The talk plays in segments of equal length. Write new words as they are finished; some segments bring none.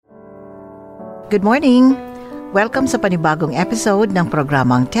Good morning! Welcome sa panibagong episode ng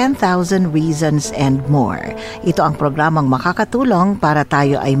programang 10,000 Reasons and More. Ito ang programang makakatulong para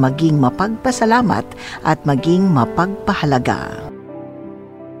tayo ay maging mapagpasalamat at maging mapagpahalaga.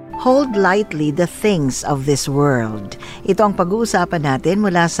 Hold lightly the things of this world. Ito ang pag-uusapan natin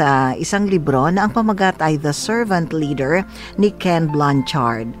mula sa isang libro na ang pamagat ay The Servant Leader ni Ken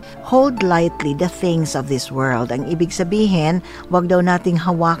Blanchard. Hold lightly the things of this world. Ang ibig sabihin, wag daw nating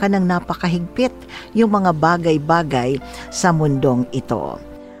hawakan ng napakahigpit yung mga bagay-bagay sa mundong ito.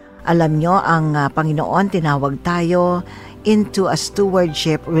 Alam nyo, ang Panginoon tinawag tayo into a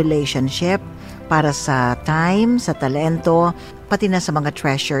stewardship relationship para sa time, sa talento, pati na sa mga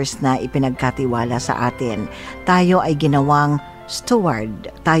treasures na ipinagkatiwala sa atin. Tayo ay ginawang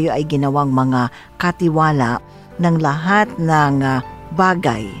steward. Tayo ay ginawang mga katiwala ng lahat ng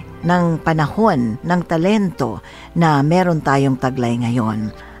bagay, ng panahon, ng talento na meron tayong taglay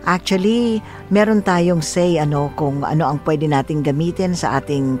ngayon. Actually, meron tayong say kung ano ang pwede nating gamitin sa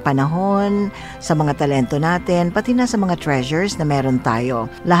ating panahon, sa mga talento natin, pati na sa mga treasures na meron tayo.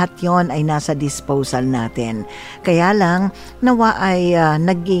 Lahat yon ay nasa disposal natin. Kaya lang, nawa ay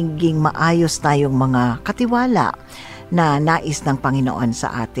nagiging maayos tayong mga katiwala na nais ng Panginoon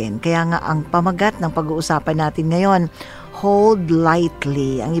sa atin. Kaya nga ang pamagat ng pag-uusapan natin ngayon, hold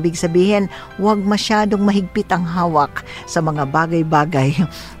lightly. Ang ibig sabihin, huwag masyadong mahigpit ang hawak sa mga bagay-bagay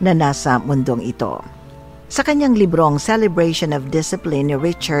na nasa mundong ito. Sa kanyang librong Celebration of Discipline ni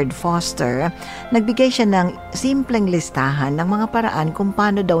Richard Foster, nagbigay siya ng simpleng listahan ng mga paraan kung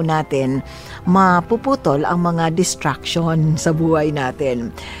paano daw natin mapuputol ang mga distraction sa buhay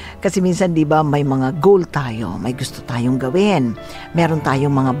natin. Kasi minsan, di ba, may mga goal tayo, may gusto tayong gawin, meron tayong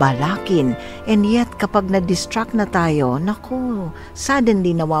mga balakin, and yet kapag na-distract na tayo,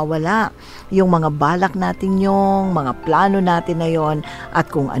 suddenly nawawala yung mga balak natin yung mga plano natin na yon at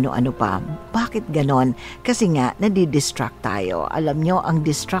kung ano-ano pa. Bakit ganon? Kasi nga, nadi-distract tayo. Alam nyo, ang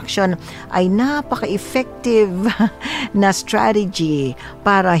distraction ay napaka-effective na strategy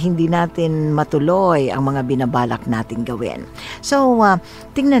para hindi natin matuloy ang mga binabalak natin gawin. So,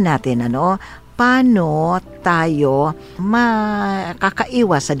 tingnan natin paano tayo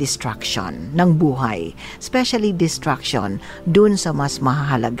makakaiwas sa distraction ng buhay, especially distraction dun sa mas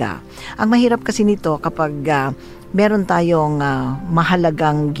mahalaga. Ang mahirap kasi nito kapag meron tayong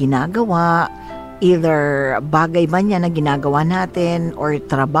mahalagang ginagawa, either bagay man yan na ginagawa natin or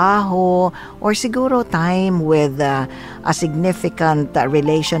trabaho or siguro time with a significant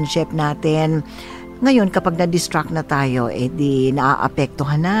relationship natin. Ngayon, kapag na-distract na tayo, di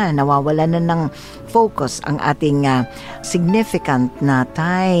naaapektuhan na, nawawala na ng focus ang ating significant na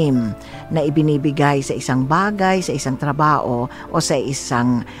time na ibinibigay sa isang bagay, sa isang trabaho, o sa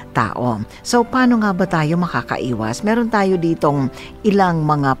isang tao. So, paano nga ba tayo makakaiwas? Meron tayo ditong ilang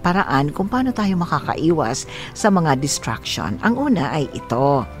mga paraan kung paano tayo makakaiwas sa mga distraction. Ang una ay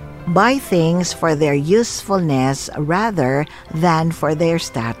ito: buy things for their usefulness rather than for their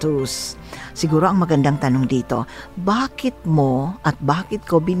status. Siguro ang magandang tanong dito, bakit mo at bakit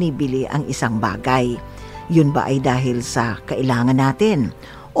ko binibili ang isang bagay? Yun ba ay dahil sa kailangan natin?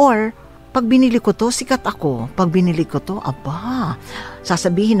 Or, pag binili ko to, sikat ako. Pag binili ko to,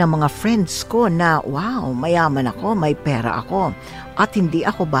 sasabihin ng mga friends ko na, wow, mayaman ako, may pera ako, at hindi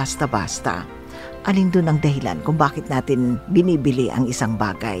ako basta-basta. Alin dun ang dahilan kung bakit natin binibili ang isang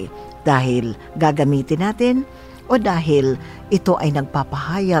bagay? Dahil gagamitin natin o dahil ito ay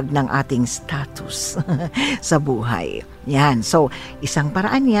nagpapahayag ng ating status sa buhay? Yan. So, isang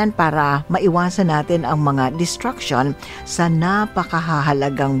paraan yan para maiwasan natin ang mga distraction sa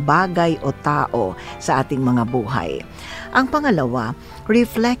napakahalagang bagay o tao sa ating mga buhay. Ang pangalawa,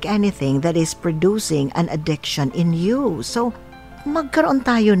 reflect anything that is producing an addiction in you. So, magkaroon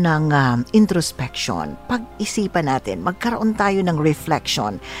tayo ng introspection. Pag-isipan natin, magkaroon tayo ng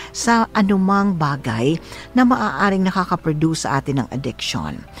reflection sa anumang bagay na maaaring nakaka-produce sa atin ng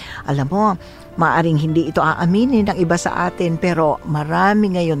addiction. Alam mo, maaaring hindi ito aaminin ng iba sa atin, pero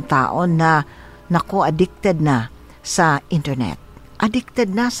marami ngayon tao na addicted na sa internet.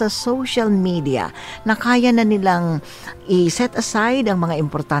 Addicted na sa social media na kaya na nilang i-set aside ang mga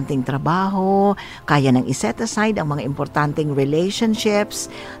importanteng trabaho, kaya nang i-set aside ang mga importanteng relationships,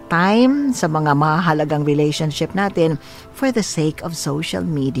 time sa mga mahalagang relationship natin for the sake of social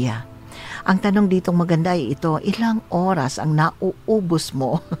media. Ang tanong ditong maganda ay ito, ilang oras ang nauubos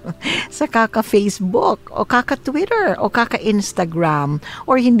mo sa kaka-Facebook o kaka-Twitter o kaka-Instagram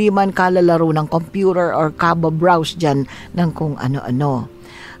or hindi man kalalaro ng computer or kaba-browse dyan ng kung ano-ano.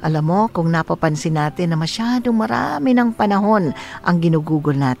 Alam mo, kung napapansin natin na masyadong marami ng panahon ang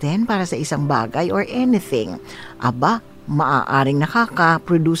ginugugol natin para sa isang bagay or anything, maaaring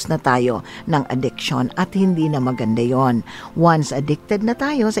nakaka-produce na tayo ng addiction at hindi na maganda yon. Once addicted na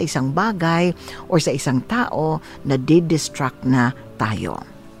tayo sa isang bagay or sa isang tao, na-distract na tayo.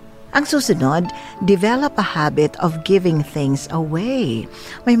 Ang susunod, develop a habit of giving things away.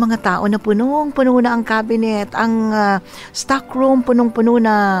 May mga tao na punong-puno na ang cabinet, ang stockroom punong-puno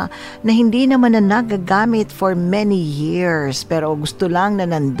na hindi naman na nagagamit for many years. Pero gusto lang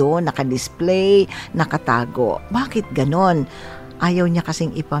na nandun, nakadisplay, nakatago. Bakit ganon? Ayaw niya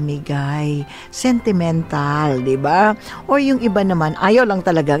kasing ipamigay. Sentimental, di ba? Or yung iba naman, ayaw lang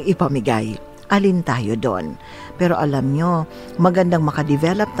talagang ipamigay. Alin tayo doon? Pero alam nyo, magandang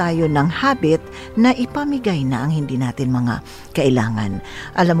makadevelop tayo ng habit na ipamigay na ang hindi natin mga kailangan.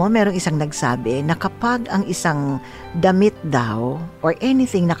 Alam mo, merong isang nagsabi na kapag ang isang damit daw or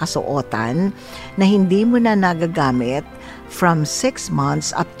anything na kasuotan na hindi mo na nagagamit from 6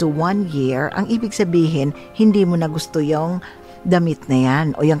 months up to 1 year, ang ibig sabihin, hindi mo na gusto yung damit na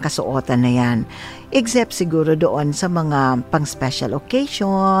yan o yung kasuotan na yan. Except siguro doon sa mga pang-special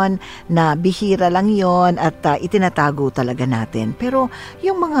occasion na bihira lang yon at itinatago talaga natin. Pero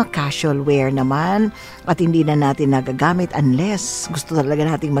yung mga casual wear naman at hindi na natin nagagamit unless gusto talaga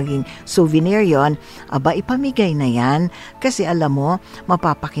nating maging souvenir yon, aba ipamigay na yan kasi alam mo,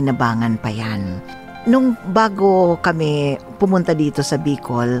 mapapakinabangan pa yan. Nung bago kami pumunta dito sa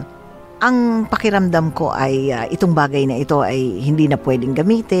Bicol, ang pakiramdam ko ay itong bagay na ito ay hindi na pwedeng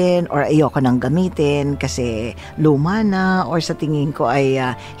gamitin or ayoko nang gamitin kasi luma na or sa tingin ko ay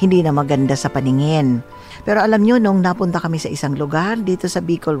hindi na maganda sa paningin. Pero alam nyo, nung napunta kami sa isang lugar dito sa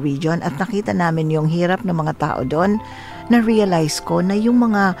Bicol region at nakita namin yung hirap ng mga tao doon, na-realize ko na yung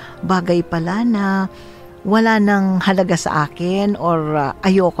mga bagay pala na wala nang halaga sa akin or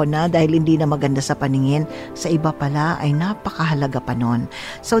ayoko na dahil hindi na maganda sa paningin, sa iba pala ay napakahalaga pa nun.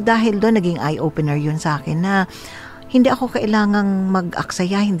 So dahil doon naging eye-opener yun sa akin na hindi ako kailangang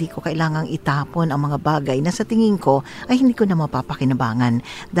mag-aksaya, hindi ko kailangang itapon ang mga bagay na sa tingin ko ay hindi ko na mapapakinabangan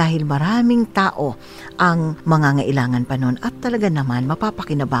dahil maraming tao ang mangangailangan pa nun at talaga naman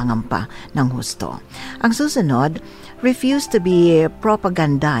mapapakinabangan pa ng husto. Ang susunod, refuse to be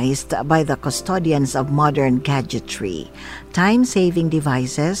propagandized by the custodians of modern gadgetry. Time-saving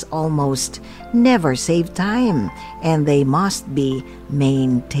devices almost never save time and they must be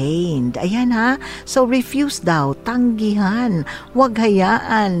maintained. Ayan ha. So refuse daw, tanggihan, huwag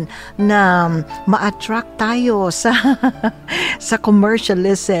hayaan na ma-attract tayo sa sa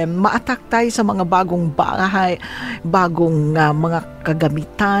commercialism, ma-attract tayo sa mga bagong bahay, bagong mga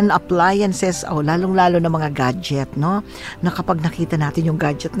kagamitan, appliances, lalong-lalo na mga gadget, no? Na kapag nakita natin yung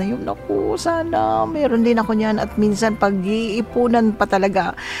gadget na yun, naku, sana meron din ako niyan at minsan pag-iipunan pa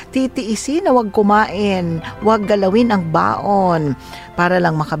talaga, titiisin na huwag kumain, huwag galawin ang baon para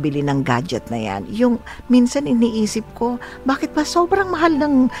lang makabili ng gadget na yan. Yung minsan iniisip ko, bakit ba sobrang mahal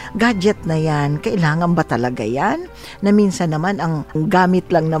ng gadget na yan? Kailangan ba talaga yan? Na minsan naman ang gamit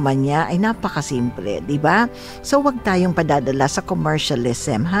lang naman niya ay napakasimple, di ba? So wag tayong padadala sa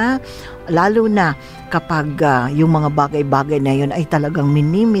commercialism, ha? Lalo na kapag yung mga bagay-bagay na yun ay talagang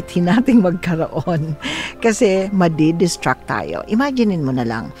minimithi nating magkaroon kasi madi-distract tayo. Imaginein mo na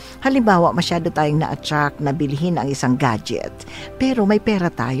lang, halimbawa masyado tayong na-attract na bilhin ang isang gadget pero may pera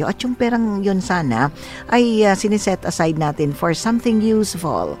tayo at yung perang yun sana ay siniset aside natin for something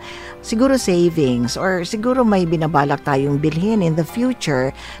useful. Siguro savings or siguro may binabalak tayong bilhin in the future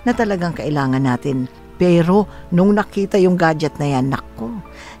na talagang kailangan natin. Pero nung nakita yung gadget na yan, naku,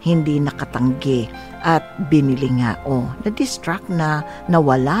 hindi nakatanggi at binili nga na-distract na,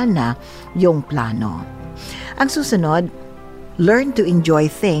 nawala na yung plano. Ang susunod, learn to enjoy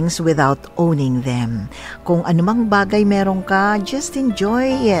things without owning them. Kung anumang bagay meron ka, just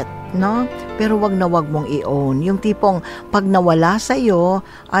enjoy it, no? Pero wag na wag mong i-own. Yung tipong pag nawala sa'yo,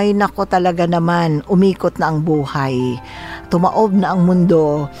 ay nako talaga naman, umikot na ang buhay. Tumaob na ang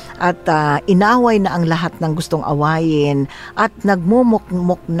mundo at inaway na ang lahat ng gustong awayin at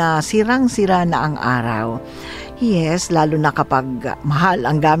nagmumukmuk na sirang-sira na ang araw. Yes, lalo na kapag mahal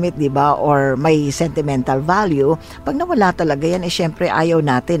ang gamit, di ba? Or may sentimental value. Pag nawala talaga yan, syempre ayaw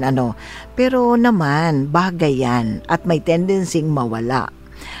natin, Pero naman, bagay yan at may tendency mawala.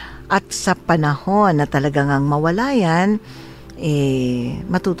 At sa panahon na talagang mawala yan,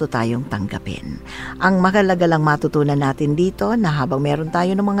 matuto tayong tanggapin. Ang mahalaga lang matutunan natin dito na habang meron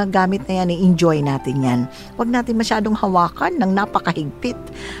tayo ng mga gamit na yan, i-enjoy natin yan. Huwag natin masyadong hawakan ng napakahigpit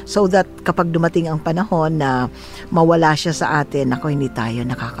so that kapag dumating ang panahon na mawala siya sa atin, ako hindi tayo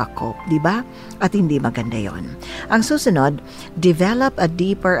nakakakope, di ba? At hindi maganda yon. Ang susunod, develop a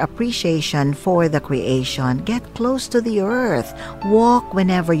deeper appreciation for the creation. Get close to the earth. Walk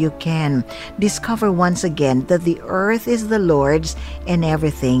whenever you can. Discover once again that the earth is the Lord's and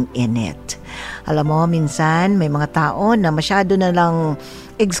everything in it. Alam mo, minsan may mga tao na masyado na lang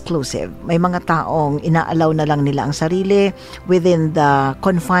exclusive. May mga taong inaalaw na lang nila ang sarili within the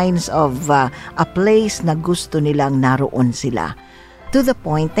confines of a place na gusto nilang naroon sila. To the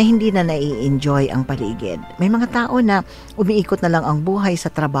point na hindi na nai-enjoy ang paligid. May mga tao na umiikot na lang ang buhay sa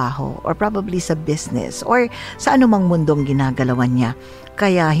trabaho or probably sa business or sa anumang mundong ginagalawan niya.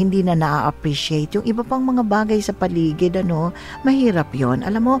 Kaya hindi na na-appreciate yung iba pang mga bagay sa paligid. Mahirap yon.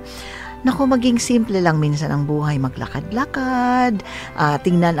 Alam mo, maging simple lang minsan ang buhay, maglakad-lakad,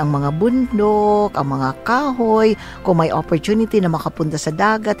 tingnan ang mga bundok, ang mga kahoy, kung may opportunity na makapunta sa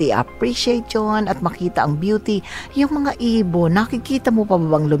dagat, i-appreciate yun at makita ang beauty. Yung mga ibon, nakikita mo pa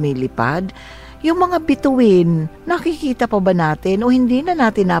ba bang lumilipad? Yung mga bituin, nakikita pa ba natin o hindi na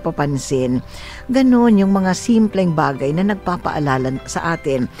natin napapansin? Ganon yung mga simpleng bagay na nagpapaalala sa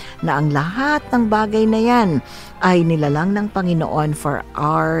atin na ang lahat ng bagay na yan ay nilalang ng Panginoon for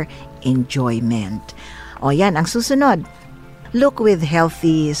our enjoyment. O yan, ang susunod. Look with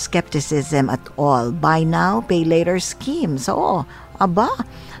healthy skepticism at all buy now, pay later schemes. Oo,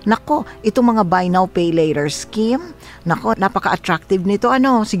 nako, itong mga buy now, pay later scheme, nako, napaka-attractive nito.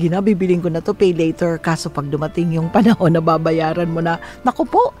 Sige na, bibiling ko na to, pay later. Kaso pag dumating yung panahon na babayaran mo na, nako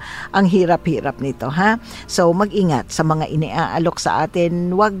po, ang hirap-hirap nito, ha? So, mag-ingat sa mga iniaalok sa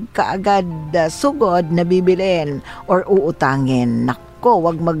atin. Huwag kaagad sugod na bibilin or uutangin.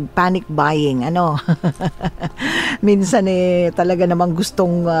 Wag mag-panic buying, Minsan talaga namang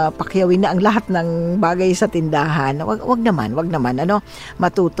gustong pakyawin na ang lahat ng bagay sa tindahan. Wag naman,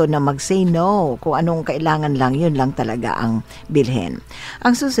 matuto na mag-say no. Kung anong kailangan lang, yun lang talaga ang bilhin.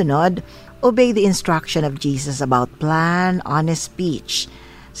 Ang susunod, obey the instruction of Jesus about plan, honest speech.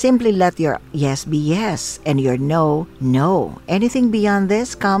 Simply let your yes be yes and your no, no. Anything beyond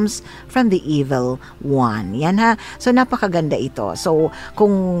this comes from the evil one. Yan ha. So napakaganda ito. So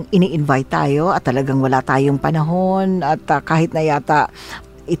kung ini-invite tayo at talagang wala tayong panahon at kahit na yata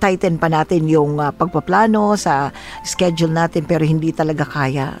i-tighten pa natin yung pagpaplano sa schedule natin pero hindi talaga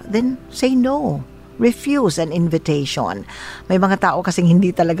kaya, then say no. Refuse an invitation. May mga tao kasing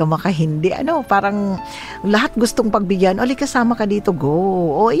hindi talaga makahindi. Parang lahat gustong pagbigyan. Oli, kasama ka dito, go.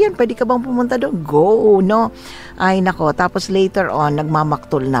 O, iyan, pwede ka bang pumunta doon? Go, no? Ay, nako. Tapos later on,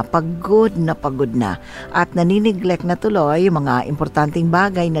 nagmamaktol na. Pagod na. At naniniglect na tuloy yung mga importanteng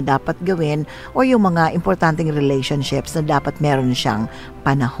bagay na dapat gawin o yung mga importanteng relationships na dapat meron siyang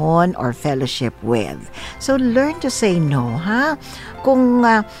panahon or fellowship with. So, learn to say no, ha? Kung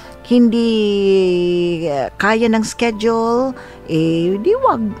hindi kaya ng schedule, di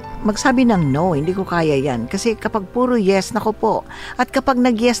wag magsabi ng no, hindi ko kaya yan. Kasi kapag puro yes, nako po. At kapag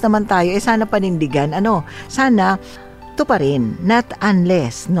nag-yes naman tayo, sana panindigan. Sana to pa rin. Not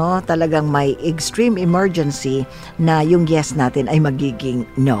unless, talagang may extreme emergency na yung yes natin ay magiging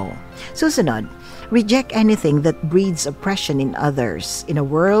no. Susunod, reject anything that breeds oppression in others. In a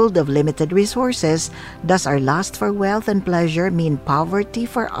world of limited resources, does our lust for wealth and pleasure mean poverty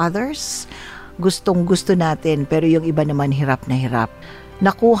for others? Gustong-gusto natin, pero yung iba naman hirap na hirap.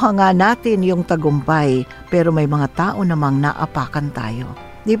 Nakuha nga natin yung tagumpay, pero may mga tao namang naapakan tayo.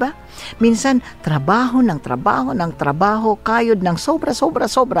 Diba? Minsan, trabaho, kayod ng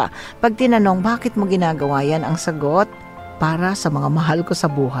sobra. Pag tinanong, bakit mo ginagawa yan? Ang sagot, para sa mga mahal ko sa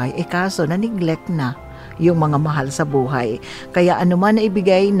buhay, kaso na-neglect na yung mga mahal sa buhay. Kaya anuman na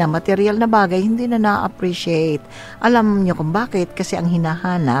ibigay na material na bagay, hindi na na-appreciate. Alam niyo kung bakit? Kasi ang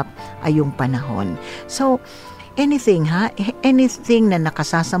hinahanap ay yung panahon. So, anything na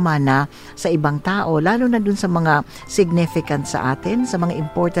nakasasama na sa ibang tao, lalo na dun sa mga significant sa atin, sa mga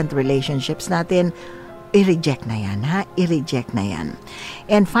important relationships natin, i-reject na yan, i-reject na yan.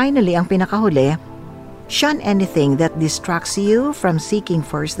 And finally, ang pinakahuli, shun anything that distracts you from seeking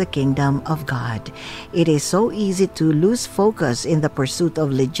first the kingdom of God. It is so easy to lose focus in the pursuit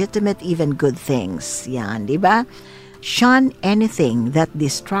of legitimate, even good things. Yan, di ba? Shun anything that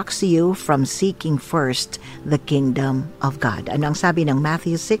distracts you from seeking first the kingdom of God. Ano ang sabi ng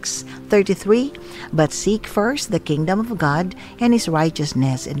Matthew 6:33? But seek first the kingdom of God and His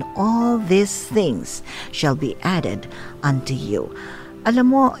righteousness, and all these things shall be added unto you.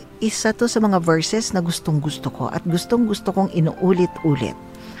 Alam mo, isa to sa mga verses na gustong-gusto ko at gustong-gusto kong inuulit-ulit.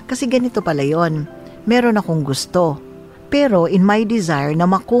 Kasi ganito pala yon, meron akong gusto. Pero in my desire na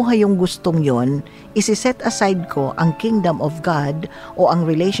makuha yung gustong yon, isi-set aside ko ang kingdom of God o ang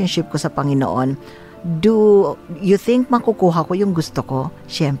relationship ko sa Panginoon. Do you think makukuha ko yung gusto ko?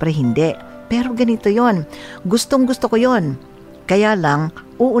 Siyempre hindi. Pero ganito yon, gustong-gusto ko yon. Kaya lang,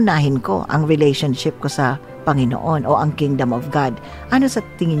 uunahin ko ang relationship ko sa Panginoon o ang kingdom of God. Ano sa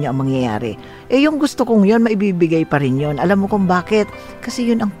tingin niyo ang mangyayari? Yung gusto kong yon, maibibigay pa rin yon. Alam mo kung bakit?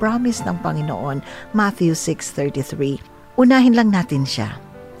 Kasi yun ang promise ng Panginoon. Matthew 6:33. Unahin lang natin siya.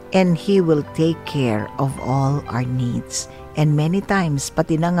 And He will take care of all our needs. And many times,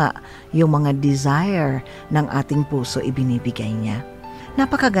 pati na nga, yung mga desire ng ating puso ibinibigay niya.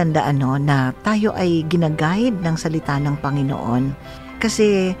 Napakaganda na tayo ay ginaguide ng salita ng Panginoon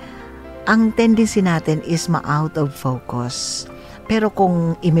kasi ang tendency natin is ma-out of focus. Pero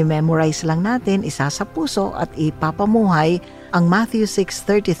kung i-memorize lang natin, isa sa puso at ipapamuhay ang Matthew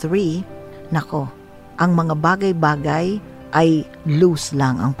 6:33, nako, ang mga bagay-bagay ay loose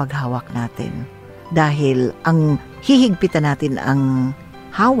lang ang paghawak natin. Dahil ang hihigpitan natin ang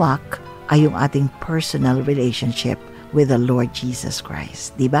hawak ay yung ating personal relationship with the Lord Jesus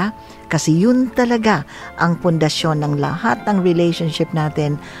Christ. Diba? Kasi yun talaga ang pundasyon ng lahat ng relationship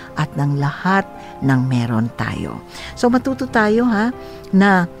natin at ng lahat ng meron tayo. So matuto tayo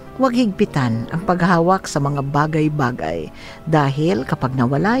na huwag higpitan ang paghawak sa mga bagay-bagay. Dahil kapag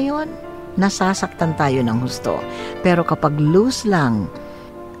nawala yon, nasasaktan tayo ng husto. Pero kapag loose lang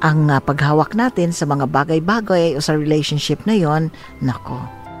ang paghawak natin sa mga bagay-bagay o sa relationship na yon, nako,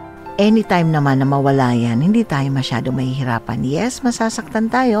 anytime naman na mawala yan, hindi tayo masyado mahihirapan. Yes,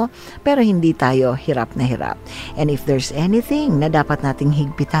 masasaktan tayo, pero hindi tayo hirap na hirap. And if there's anything na dapat nating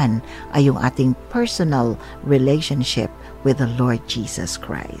higpitan, ay yung ating personal relationship with the Lord Jesus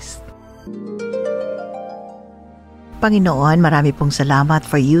Christ. Panginoon, marami pong salamat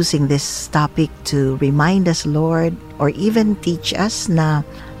for using this topic to remind us, Lord, or even teach us na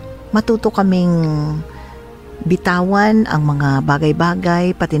matuto kaming bitawan ang mga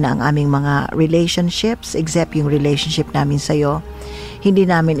bagay-bagay, pati na ang aming mga relationships, except yung relationship namin sa iyo. Hindi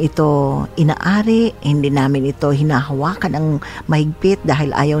namin ito inaari, hindi namin ito hinahawakan ng mahigpit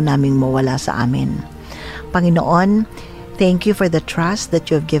dahil ayaw naming mawala sa amin. Panginoon, thank you for the trust that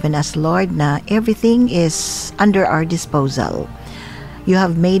you have given us, Lord, na everything is under our disposal. You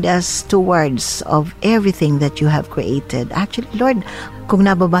have made us stewards of everything that you have created. Actually, Lord, kung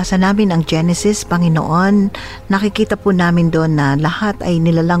nababasa namin ang Genesis, Panginoon, nakikita po namin doon na lahat ay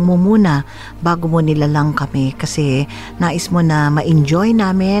nilalang mo muna bago mo nilalang kami kasi nais mo na ma-enjoy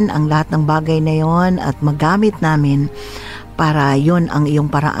namin ang lahat ng bagay na yon at magamit namin para yon ang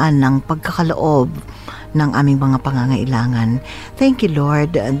iyong paraan ng pagkakaloob ng aming mga pangangailangan. Thank you,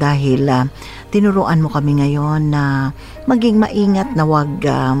 Lord, dahil tinuruan mo kami ngayon na maging maingat na huwag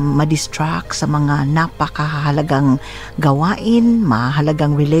ma-distract sa mga napakahalagang gawain,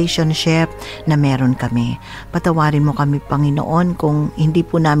 mahalagang relationship na meron kami. Patawarin mo kami, Panginoon, kung hindi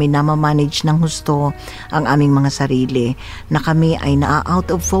po namin namamanage ng husto ang aming mga sarili, na kami ay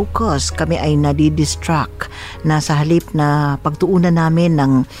na-out of focus, kami ay nadidistract, na sa halip na pagtuunan namin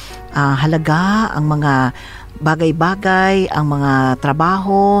ng halaga ang mga bagay-bagay, ang mga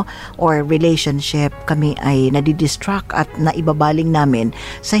trabaho or relationship, kami ay nadidistract at naibabaling namin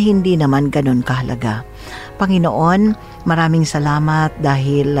sa hindi naman ganun kahalaga. Panginoon, maraming salamat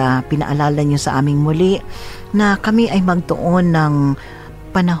dahil pinaalala niyo sa aming muli na kami ay magtuon ng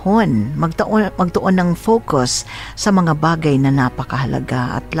panahon, magtuon ng focus sa mga bagay na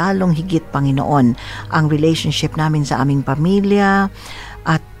napakahalaga at lalong higit, Panginoon, ang relationship namin sa aming pamilya,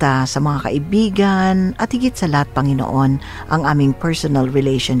 at sa mga kaibigan, at higit sa lahat, Panginoon, ang aming personal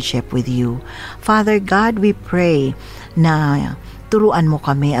relationship with you. Father God, we pray na turuan mo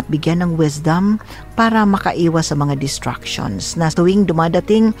kami at bigyan ng wisdom para makaiwas sa mga distractions, na tuwing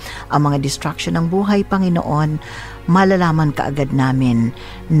dumadating ang mga distraction ng buhay, Panginoon, malalaman kaagad namin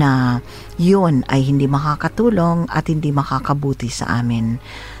na yun ay hindi makakatulong at hindi makakabuti sa amin.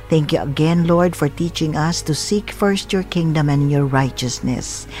 Thank you again, Lord, for teaching us to seek first your kingdom and your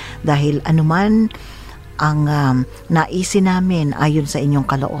righteousness. Dahil anuman ang naisin namin ayon sa inyong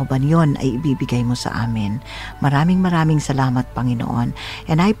kalooban, yon ay ibibigay mo sa amin. Maraming salamat, Panginoon.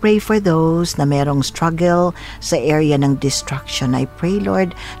 And I pray for those na merong struggle sa area ng distraction. I pray,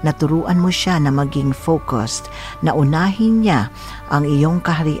 Lord, na turuan mo siya na maging focused, na unahin niya ang iyong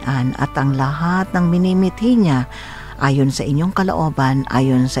kaharian at ang lahat ng minimithi niya ayon sa inyong kalooban,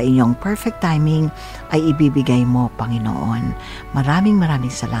 ayon sa inyong perfect timing, ay ibibigay mo, Panginoon. Maraming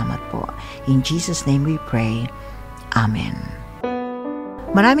salamat po. In Jesus' name we pray. Amen.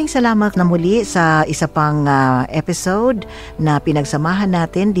 Maraming salamat na muli sa isa pang episode na pinagsamahan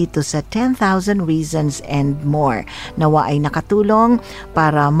natin dito sa 10,000 Reasons and More. Nawa ay nakatulong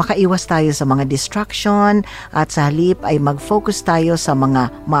para makaiwas tayo sa mga distraction at sa halip ay mag-focus tayo sa mga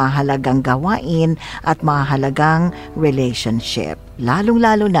mahalagang gawain at mahalagang relationship.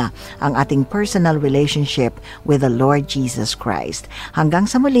 Lalong-lalo na ang ating personal relationship with the Lord Jesus Christ. Hanggang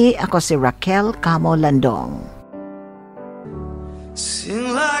sa muli, ako si Raquel Camo Landong.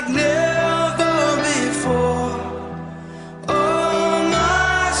 Sing like never before. Oh,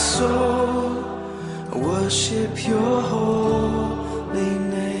 my soul, worship your holy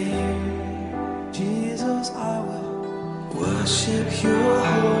name. Jesus, I will worship your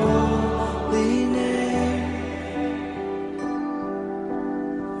holy name.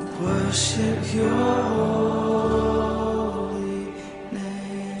 Worship your holy name.